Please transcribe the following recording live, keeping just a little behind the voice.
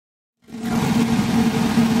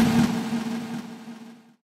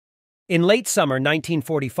In late summer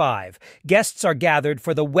 1945, guests are gathered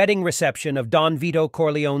for the wedding reception of Don Vito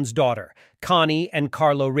Corleone's daughter, Connie and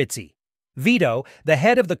Carlo Rizzi. Vito, the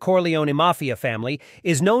head of the Corleone mafia family,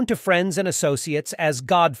 is known to friends and associates as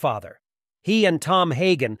Godfather. He and Tom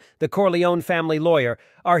Hagen, the Corleone family lawyer,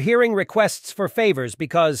 are hearing requests for favors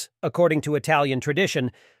because, according to Italian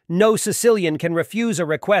tradition, no Sicilian can refuse a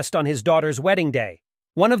request on his daughter's wedding day.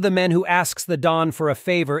 One of the men who asks the Don for a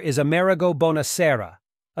favor is Amerigo Bonasera,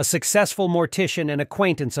 a successful mortician and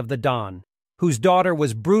acquaintance of the Don, whose daughter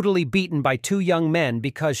was brutally beaten by two young men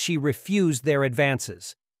because she refused their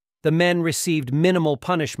advances. The men received minimal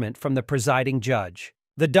punishment from the presiding judge.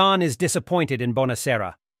 The Don is disappointed in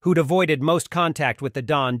Bonasera, who'd avoided most contact with the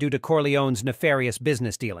Don due to Corleone's nefarious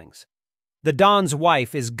business dealings. The Don's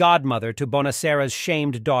wife is godmother to Bonasera's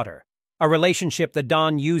shamed daughter, a relationship the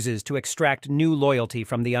Don uses to extract new loyalty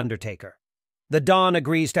from the Undertaker. The Don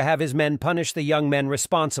agrees to have his men punish the young men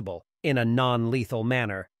responsible, in a non-lethal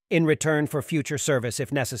manner, in return for future service if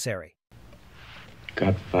necessary.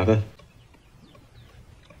 Godfather?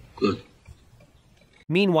 Good.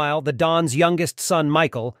 Meanwhile, the Don's youngest son,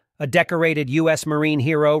 Michael, a decorated U.S. Marine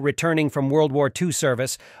hero returning from World War II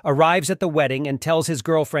service, arrives at the wedding and tells his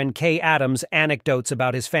girlfriend Kay Adams anecdotes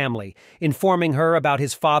about his family, informing her about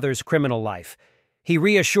his father's criminal life. He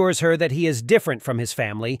reassures her that he is different from his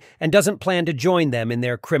family and doesn't plan to join them in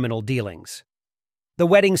their criminal dealings. The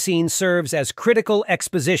wedding scene serves as critical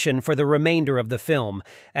exposition for the remainder of the film,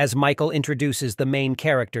 as Michael introduces the main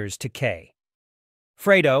characters to Kay.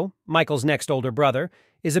 Fredo, Michael's next older brother,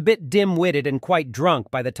 is a bit dim-witted and quite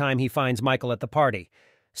drunk by the time he finds Michael at the party.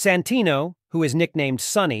 Santino, who is nicknamed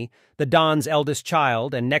Sonny, the Don's eldest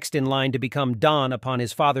child and next in line to become Don upon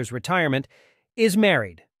his father's retirement, is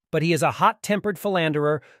married, but he is a hot-tempered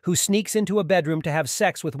philanderer who sneaks into a bedroom to have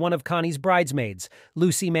sex with one of Connie's bridesmaids,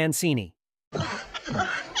 Lucy Mancini.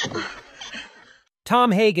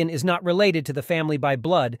 Tom Hagen is not related to the family by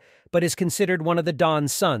blood, but is considered one of the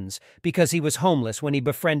Don's sons because he was homeless when he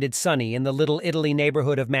befriended Sonny in the Little Italy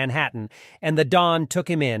neighborhood of Manhattan, and the Don took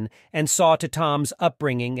him in and saw to Tom's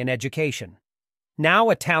upbringing and education. Now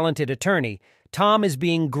a talented attorney, Tom is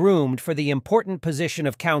being groomed for the important position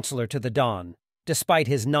of counselor to the Don, despite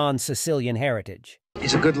his non-Sicilian heritage.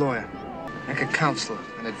 He's a good lawyer, like a counselor,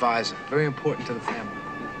 an advisor, very important to the family.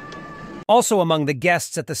 Also among the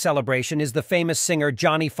guests at the celebration is the famous singer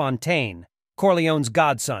Johnny Fontane, Corleone's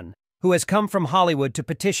godson, who has come from Hollywood to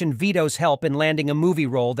petition Vito's help in landing a movie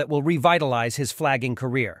role that will revitalize his flagging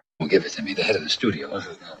career. Well, give it to me, the head of the studio.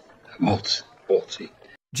 Waltz.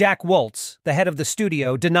 Jack Waltz, the head of the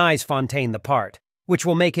studio, denies Fontane the part, which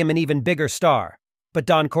will make him an even bigger star. But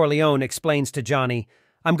Don Corleone explains to Johnny,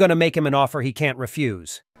 "I'm going to make him an offer he can't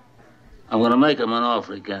refuse." I'm going to make him an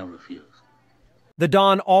offer he can't refuse. The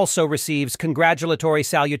Don also receives congratulatory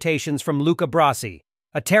salutations from Luca Brasi,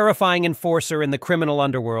 a terrifying enforcer in the criminal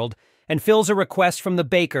underworld, and fills a request from the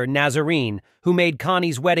baker, Nazarene, who made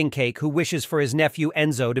Connie's wedding cake, who wishes for his nephew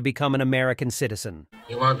Enzo to become an American citizen.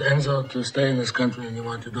 You want Enzo to stay in this country and you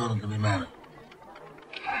want your daughter to be married.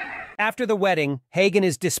 After the wedding, Hagen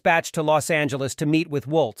is dispatched to Los Angeles to meet with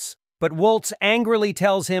Waltz, but Waltz angrily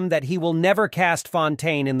tells him that he will never cast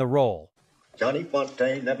Fontane in the role. Johnny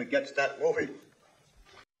Fontane never gets that movie.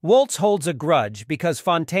 Waltz holds a grudge because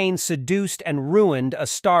Fontane seduced and ruined a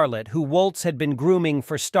starlet who Waltz had been grooming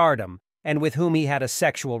for stardom and with whom he had a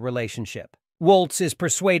sexual relationship. Waltz is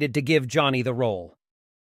persuaded to give Johnny the role.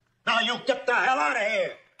 Now you get the hell out of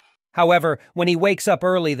here! However, when he wakes up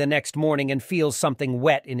early the next morning and feels something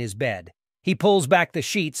wet in his bed, he pulls back the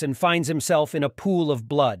sheets and finds himself in a pool of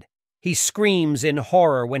blood. He screams in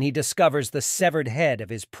horror when he discovers the severed head of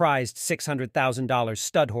his prized $600,000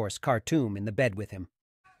 stud horse Khartoum in the bed with him.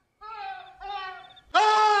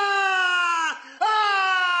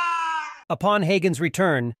 Upon Hagen's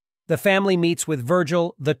return, the family meets with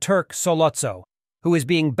Virgil the Turk Solozzo, who is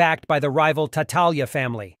being backed by the rival Tattaglia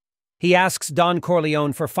family. He asks Don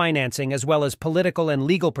Corleone for financing as well as political and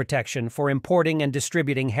legal protection for importing and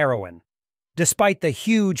distributing heroin. Despite the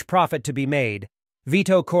huge profit to be made,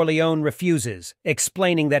 Vito Corleone refuses,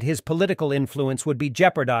 explaining that his political influence would be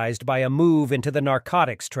jeopardized by a move into the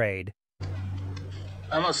narcotics trade.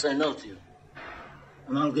 I must say no to you,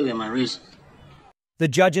 and I'll give you my reasons. The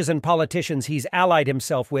judges and politicians he's allied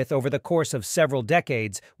himself with over the course of several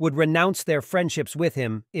decades would renounce their friendships with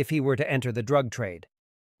him if he were to enter the drug trade.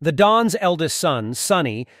 The Don's eldest son,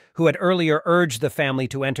 Sonny, who had earlier urged the family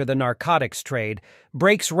to enter the narcotics trade,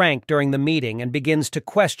 breaks rank during the meeting and begins to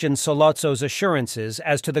question Solozzo's assurances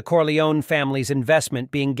as to the Corleone family's investment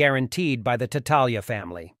being guaranteed by the Tattaglia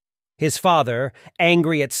family. His father,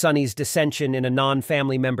 angry at Sonny's dissension in a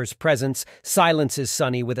non-family member's presence, silences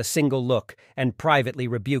Sonny with a single look and privately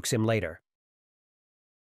rebukes him later.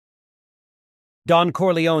 Don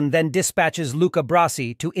Corleone then dispatches Luca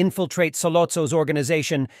Brasi to infiltrate Sollozzo's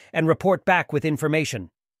organization and report back with information.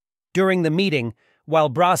 During the meeting, while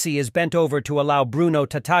Brasi is bent over to allow Bruno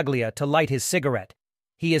Tattaglia to light his cigarette,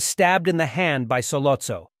 he is stabbed in the hand by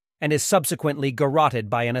Sollozzo and is subsequently garroted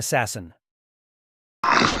by an assassin.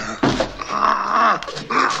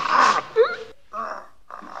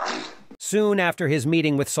 Soon after his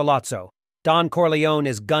meeting with Sollozzo, Don Corleone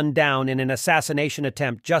is gunned down in an assassination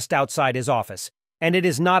attempt just outside his office, and it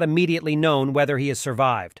is not immediately known whether he has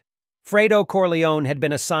survived. Vito Corleone had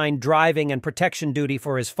been assigned driving and protection duty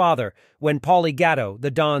for his father when Paulie Gatto,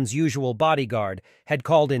 the Don's usual bodyguard, had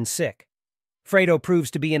called in sick. Vito proves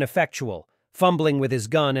to be ineffectual, fumbling with his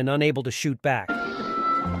gun and unable to shoot back.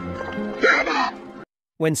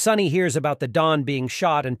 When Sonny hears about the Don being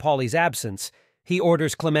shot and Paulie's absence, he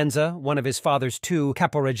orders Clemenza, one of his father's 2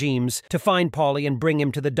 caporegimes, to find Paulie and bring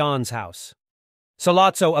him to the Don's house.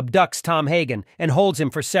 Sollozzo abducts Tom Hagen and holds him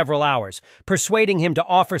for several hours, persuading him to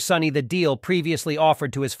offer Sonny the deal previously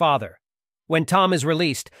offered to his father. When Tom is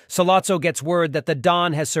released, Sollozzo gets word that the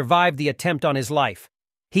Don has survived the attempt on his life.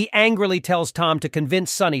 He angrily tells Tom to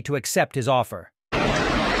convince Sonny to accept his offer.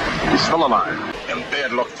 He's still alive. And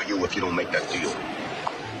bad luck for you if you don't make that deal.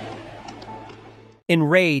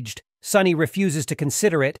 Enraged, Sonny refuses to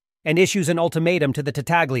consider it and issues an ultimatum to the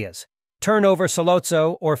Tattaglias: turn over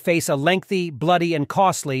Sollozzo or face a lengthy, bloody, and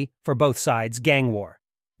costly, for both sides, gang war.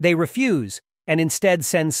 They refuse and instead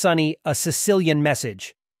send Sonny a Sicilian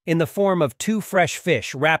message in the form of 2 fresh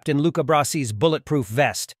fish wrapped in Luca Brasi's bulletproof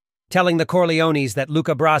vest, telling the Corleones that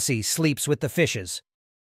Luca Brasi sleeps with the fishes.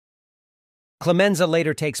 Clemenza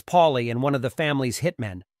later takes Paulie and one of the family's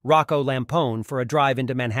hitmen, Rocco Lampone, for a drive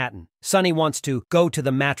into Manhattan. Sonny wants to go to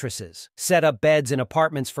the mattresses, set up beds in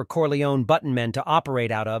apartments for Corleone buttonmen to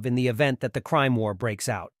operate out of in the event that the crime war breaks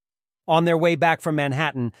out. On their way back from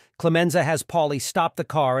Manhattan, Clemenza has Paulie stop the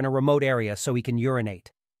car in a remote area so he can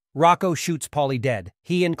urinate. Rocco shoots Paulie dead.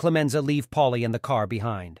 He and Clemenza leave Paulie in the car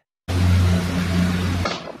behind.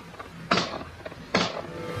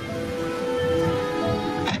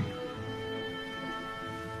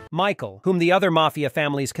 Michael, whom the other mafia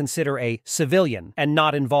families consider a civilian and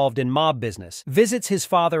not involved in mob business, visits his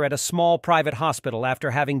father at a small private hospital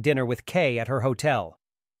after having dinner with Kay at her hotel.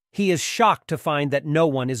 He is shocked to find that no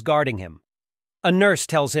one is guarding him. A nurse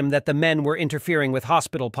tells him that the men were interfering with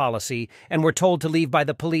hospital policy and were told to leave by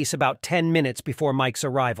the police about 10 minutes before Mike's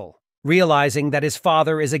arrival. Realizing that his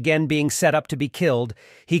father is again being set up to be killed,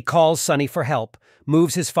 he calls Sonny for help,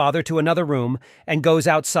 moves his father to another room, and goes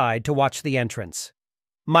outside to watch the entrance.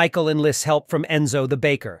 Michael enlists help from Enzo the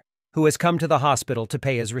baker, who has come to the hospital to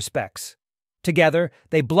pay his respects. Together,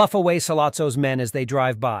 they bluff away Sollozzo's men as they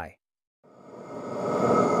drive by.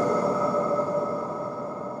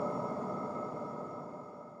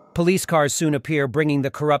 Police cars soon appear, bringing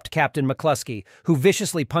the corrupt Captain McCluskey, who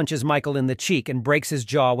viciously punches Michael in the cheek and breaks his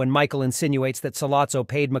jaw when Michael insinuates that Sollozzo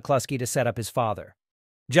paid McCluskey to set up his father.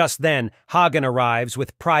 Just then, Hagen arrives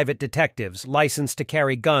with private detectives licensed to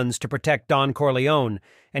carry guns to protect Don Corleone,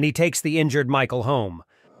 and he takes the injured Michael home.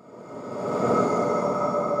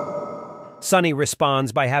 Sonny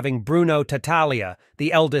responds by having Bruno Tattaglia,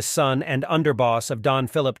 the eldest son and underboss of Don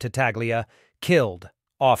Philip Tattaglia, killed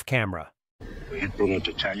off-camera. We hit Bruno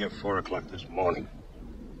Tattaglia at 4 o'clock this morning.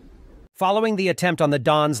 Following the attempt on the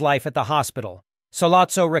Don's life at the hospital,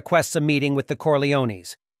 Sollozzo requests a meeting with the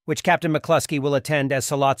Corleones, which Captain McCluskey will attend as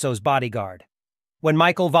Sollozzo's bodyguard. When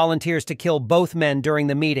Michael volunteers to kill both men during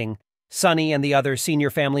the meeting, Sonny and the other senior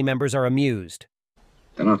family members are amused.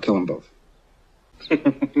 Then I'll kill them both.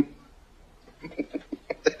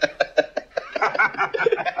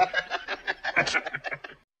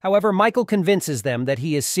 However, Michael convinces them that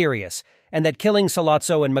he is serious and that killing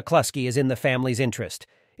Sollozzo and McCluskey is in the family's interest.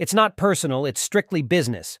 It's not personal, it's strictly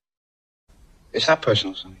business. It's not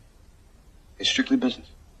personal, Sonny. It's strictly business.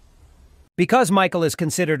 Because Michael is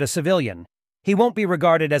considered a civilian, he won't be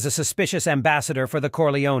regarded as a suspicious ambassador for the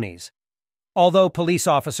Corleones. Although police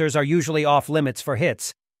officers are usually off-limits for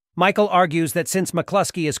hits, Michael argues that since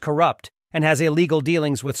McCluskey is corrupt and has illegal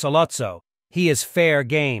dealings with Sollozzo, he is fair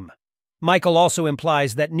game. Michael also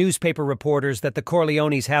implies that newspaper reporters that the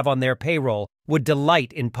Corleones have on their payroll would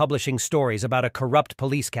delight in publishing stories about a corrupt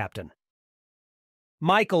police captain.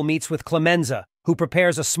 Michael meets with Clemenza, who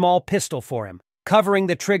prepares a small pistol for him, covering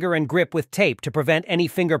the trigger and grip with tape to prevent any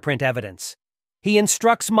fingerprint evidence. He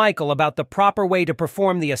instructs Michael about the proper way to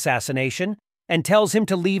perform the assassination and tells him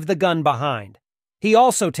to leave the gun behind. He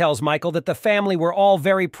also tells Michael that the family were all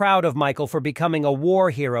very proud of Michael for becoming a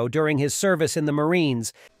war hero during his service in the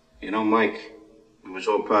Marines. You know, Mike, we was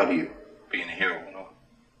all proud of you, being a hero and all.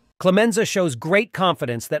 Clemenza shows great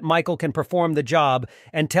confidence that Michael can perform the job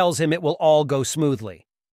and tells him it will all go smoothly.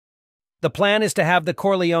 The plan is to have the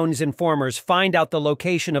Corleone's informers find out the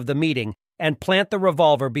location of the meeting and plant the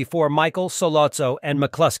revolver before Michael, Sollozzo, and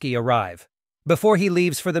McCluskey arrive. Before he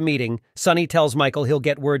leaves for the meeting, Sonny tells Michael he'll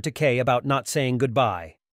get word to Kay about not saying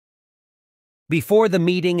goodbye. Before the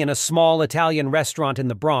meeting in a small Italian restaurant in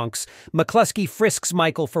the Bronx, McCluskey frisks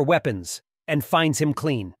Michael for weapons and finds him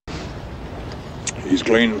clean. He's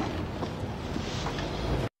clean.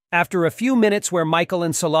 After a few minutes where Michael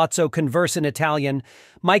and Sollozzo converse in Italian,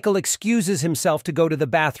 Michael excuses himself to go to the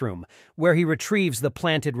bathroom, where he retrieves the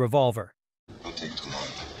planted revolver. Don't take too long.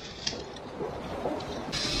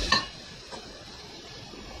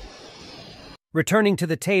 Returning to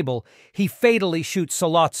the table, he fatally shoots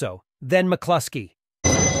Sollozzo, then McCluskey.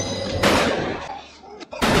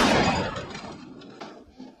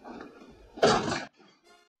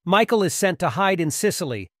 Michael is sent to hide in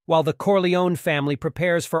Sicily, while the Corleone family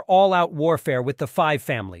prepares for all-out warfare with the five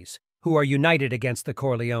families, who are united against the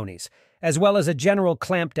Corleones, as well as a general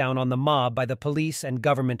clampdown on the mob by the police and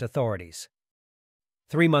government authorities.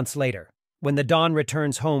 3 months later, when the Don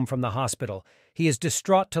returns home from the hospital, he is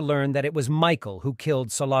distraught to learn that it was Michael who killed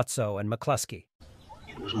Sollozzo and McCluskey.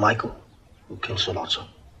 It was Michael who killed Sollozzo.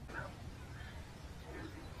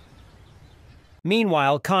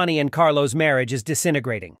 Meanwhile, Connie and Carlo's marriage is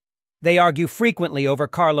disintegrating. They argue frequently over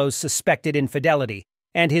Carlo's suspected infidelity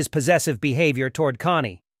and his possessive behavior toward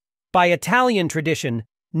Connie. By Italian tradition,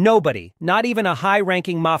 nobody, not even a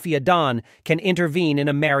high-ranking mafia don, can intervene in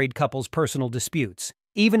a married couple's personal disputes,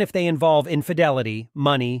 even if they involve infidelity,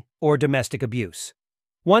 money, or domestic abuse.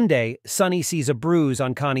 One day, Sonny sees a bruise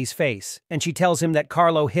on Connie's face, and she tells him that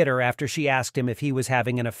Carlo hit her after she asked him if he was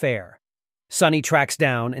having an affair. Sonny tracks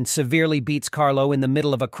down and severely beats Carlo in the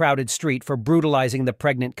middle of a crowded street for brutalizing the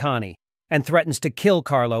pregnant Connie, and threatens to kill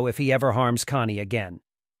Carlo if he ever harms Connie again.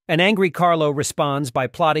 An angry Carlo responds by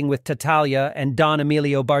plotting with Tattaglia and Don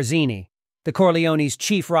Emilio Barzini, the Corleone's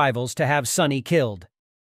chief rivals, to have Sonny killed.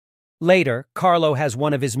 Later, Carlo has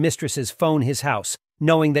one of his mistresses phone his house,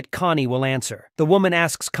 knowing that Connie will answer. The woman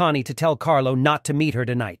asks Connie to tell Carlo not to meet her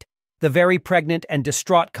tonight. The very pregnant and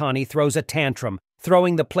distraught Connie throws a tantrum,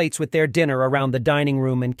 throwing the plates with their dinner around the dining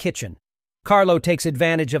room and kitchen. Carlo takes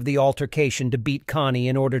advantage of the altercation to beat Connie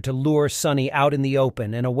in order to lure Sonny out in the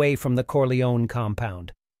open and away from the Corleone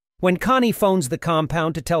compound. When Connie phones the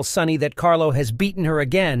compound to tell Sonny that Carlo has beaten her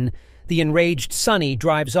again, the enraged Sonny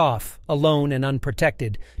drives off, alone and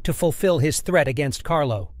unprotected, to fulfill his threat against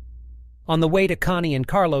Carlo. On the way to Connie and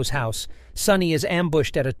Carlo's house, Sonny is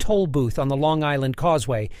ambushed at a toll booth on the Long Island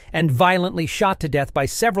Causeway and violently shot to death by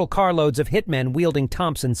several carloads of hitmen wielding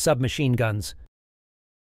Thompson submachine guns.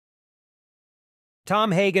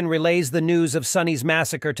 Tom Hagen relays the news of Sonny's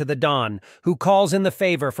massacre to the Don, who calls in the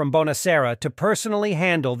favor from Bonasera to personally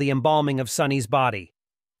handle the embalming of Sonny's body.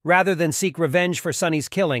 Rather than seek revenge for Sonny's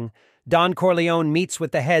killing, Don Corleone meets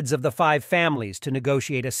with the heads of the five families to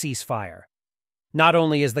negotiate a ceasefire. Not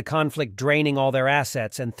only is the conflict draining all their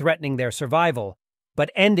assets and threatening their survival,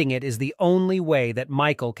 but ending it is the only way that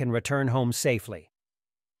Michael can return home safely.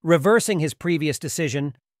 Reversing his previous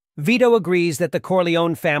decision, Vito agrees that the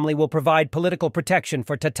Corleone family will provide political protection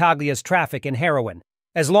for Tattaglia's traffic in heroin,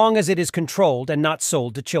 as long as it is controlled and not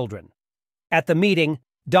sold to children. At the meeting,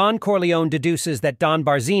 Don Corleone deduces that Don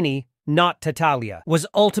Barzini, not Tattaglia, was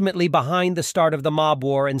ultimately behind the start of the mob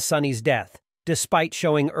war and Sonny's death, despite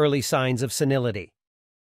showing early signs of senility.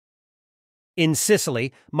 In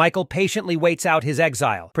Sicily, Michael patiently waits out his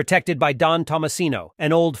exile, protected by Don Tomasino,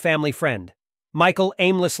 an old family friend. Michael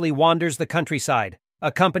aimlessly wanders the countryside,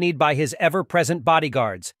 accompanied by his ever-present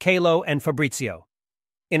bodyguards, Calo and Fabrizio.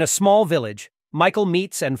 In a small village, Michael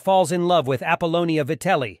meets and falls in love with Apollonia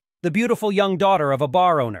Vitelli, the beautiful young daughter of a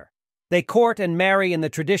bar owner. They court and marry in the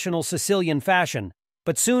traditional Sicilian fashion,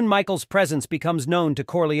 but soon Michael's presence becomes known to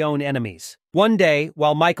Corleone enemies. One day,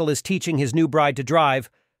 while Michael is teaching his new bride to drive,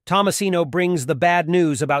 Tomasino brings the bad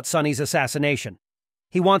news about Sonny's assassination.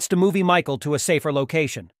 He wants to move Michael to a safer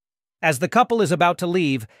location. As the couple is about to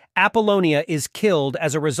leave, Apollonia is killed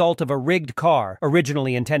as a result of a rigged car,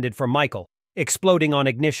 originally intended for Michael, exploding on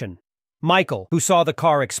ignition. Michael, who saw the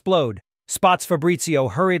car explode, spots Fabrizio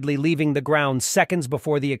hurriedly leaving the ground seconds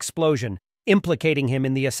before the explosion, implicating him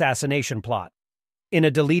in the assassination plot. In a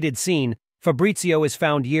deleted scene, Fabrizio is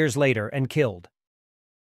found years later and killed.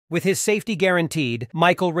 With his safety guaranteed,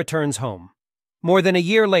 Michael returns home. More than a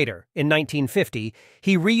year later, in 1950,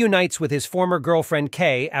 he reunites with his former girlfriend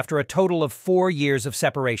Kay after a total of 4 years of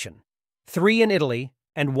separation, 3 in Italy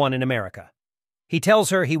and 1 in America. He tells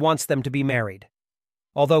her he wants them to be married.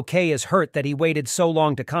 Although Kay is hurt that he waited so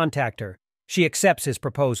long to contact her, she accepts his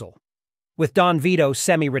proposal. With Don Vito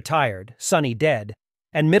semi-retired, Sonny dead,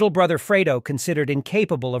 and middle brother Fredo considered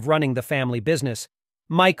incapable of running the family business,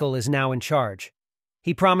 Michael is now in charge.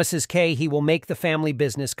 He promises Kay he will make the family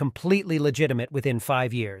business completely legitimate within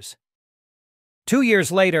 5 years. 2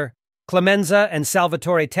 years later, Clemenza and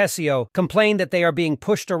Salvatore Tessio complain that they are being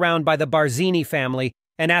pushed around by the Barzini family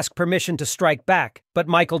and ask permission to strike back, but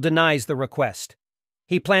Michael denies the request.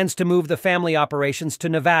 He plans to move the family operations to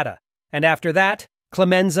Nevada, and after that,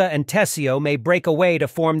 Clemenza and Tessio may break away to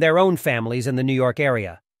form their own families in the New York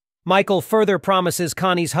area. Michael further promises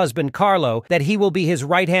Connie's husband Carlo that he will be his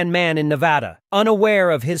right-hand man in Nevada,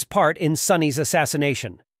 unaware of his part in Sonny's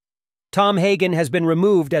assassination. Tom Hagen has been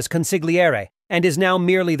removed as consigliere and is now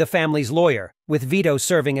merely the family's lawyer, with Vito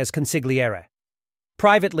serving as consigliere.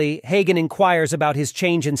 Privately, Hagen inquires about his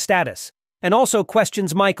change in status, and also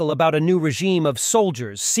questions Michael about a new regime of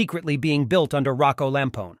soldiers secretly being built under Rocco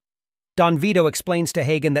Lampone. Don Vito explains to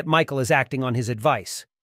Hagen that Michael is acting on his advice.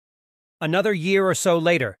 Another year or so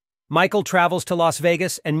later, Michael travels to Las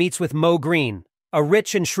Vegas and meets with Moe Greene, a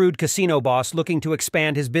rich and shrewd casino boss looking to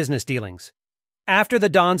expand his business dealings. After the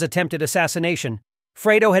Don's attempted assassination,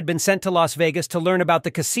 Fredo had been sent to Las Vegas to learn about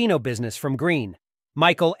the casino business from Greene.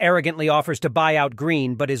 Michael arrogantly offers to buy out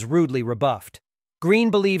Greene but is rudely rebuffed.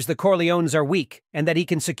 Greene believes the Corleones are weak and that he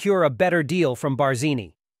can secure a better deal from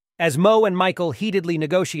Barzini. As Moe and Michael heatedly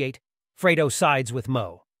negotiate, Fredo sides with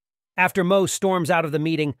Moe. After Moe storms out of the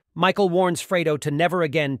meeting, Michael warns Fredo to never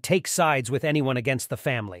again take sides with anyone against the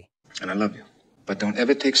family. And I love you. But don't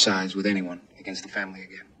ever take sides with anyone against the family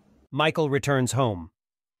again. Michael returns home.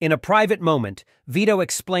 In a private moment, Vito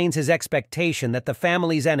explains his expectation that the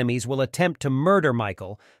family's enemies will attempt to murder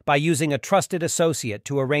Michael by using a trusted associate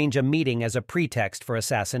to arrange a meeting as a pretext for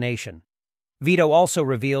assassination. Vito also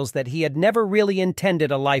reveals that he had never really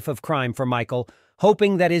intended a life of crime for Michael,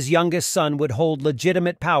 hoping that his youngest son would hold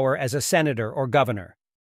legitimate power as a senator or governor.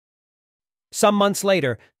 Some months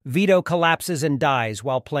later, Vito collapses and dies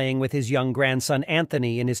while playing with his young grandson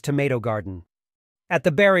Anthony in his tomato garden. At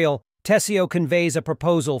the burial, Tessio conveys a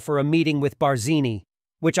proposal for a meeting with Barzini,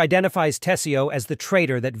 which identifies Tessio as the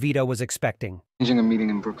traitor that Vito was expecting. Arranging a meeting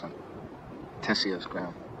in Brooklyn. Tessio's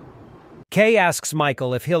ground. Kay asks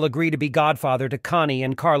Michael if he'll agree to be godfather to Connie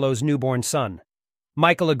and Carlo's newborn son.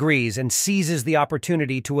 Michael agrees and seizes the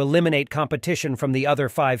opportunity to eliminate competition from the other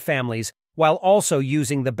 5 families while also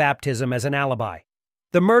using the baptism as an alibi.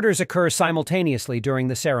 The murders occur simultaneously during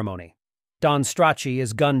the ceremony. Don Strachey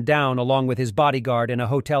is gunned down along with his bodyguard in a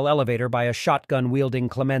hotel elevator by a shotgun-wielding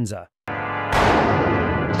Clemenza.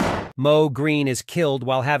 Moe Greene is killed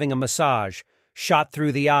while having a massage, shot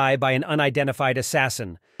through the eye by an unidentified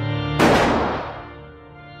assassin.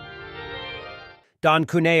 Don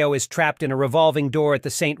Cuneo is trapped in a revolving door at the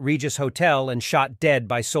St. Regis Hotel and shot dead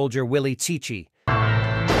by soldier Willie Cicci.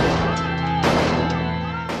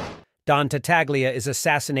 Don Tattaglia is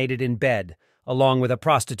assassinated in bed, along with a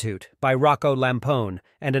prostitute, by Rocco Lampone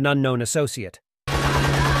and an unknown associate.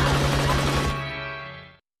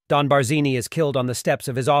 Don Barzini is killed on the steps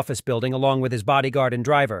of his office building along with his bodyguard and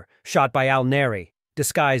driver, shot by Al Neri,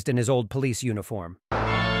 disguised in his old police uniform.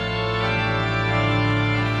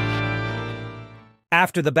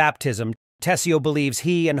 After the baptism, Tessio believes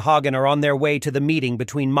he and Hagen are on their way to the meeting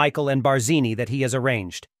between Michael and Barzini that he has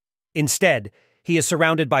arranged. Instead, he is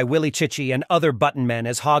surrounded by Willie Cicci and other button men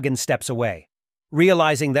as Hagen steps away.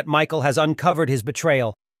 Realizing that Michael has uncovered his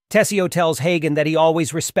betrayal, Tessio tells Hagen that he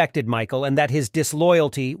always respected Michael and that his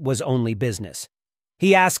disloyalty was only business.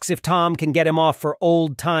 He asks if Tom can get him off for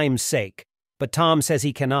old time's sake, but Tom says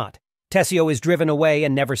he cannot. Tessio is driven away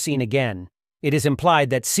and never seen again. It is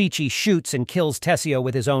implied that Cicci shoots and kills Tessio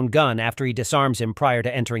with his own gun after he disarms him prior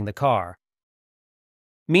to entering the car.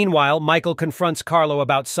 Meanwhile, Michael confronts Carlo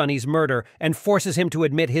about Sonny's murder and forces him to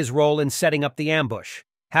admit his role in setting up the ambush,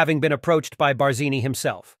 having been approached by Barzini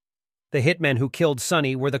himself. The hitmen who killed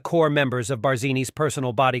Sonny were the core members of Barzini's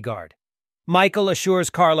personal bodyguard. Michael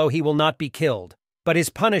assures Carlo he will not be killed, but his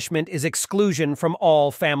punishment is exclusion from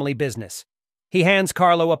all family business. He hands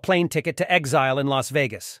Carlo a plane ticket to exile in Las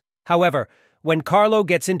Vegas. However, when Carlo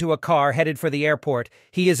gets into a car headed for the airport,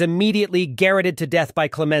 he is immediately garroted to death by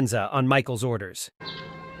Clemenza on Michael's orders.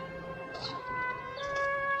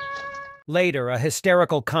 Later, a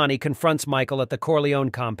hysterical Connie confronts Michael at the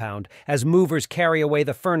Corleone compound as movers carry away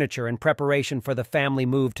the furniture in preparation for the family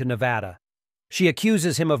move to Nevada. She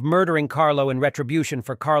accuses him of murdering Carlo in retribution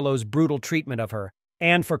for Carlo's brutal treatment of her,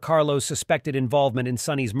 and for Carlo's suspected involvement in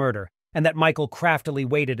Sonny's murder, and that Michael craftily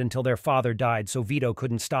waited until their father died so Vito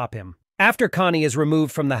couldn't stop him. After Connie is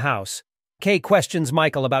removed from the house, Kay questions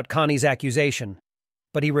Michael about Connie's accusation,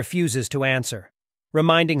 but he refuses to answer,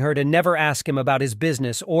 reminding her to never ask him about his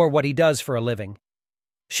business or what he does for a living.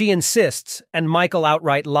 She insists, and Michael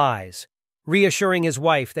outright lies, reassuring his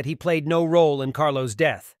wife that he played no role in Carlo's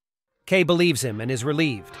death. Kay believes him and is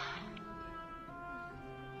relieved.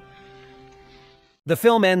 The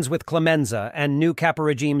film ends with Clemenza and new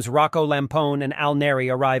Caporegime's Rocco Lampone and Al Neri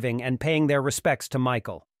arriving and paying their respects to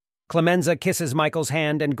Michael. Clemenza kisses Michael's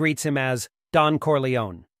hand and greets him as Don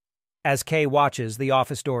Corleone. As Kay watches, the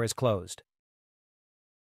office door is closed.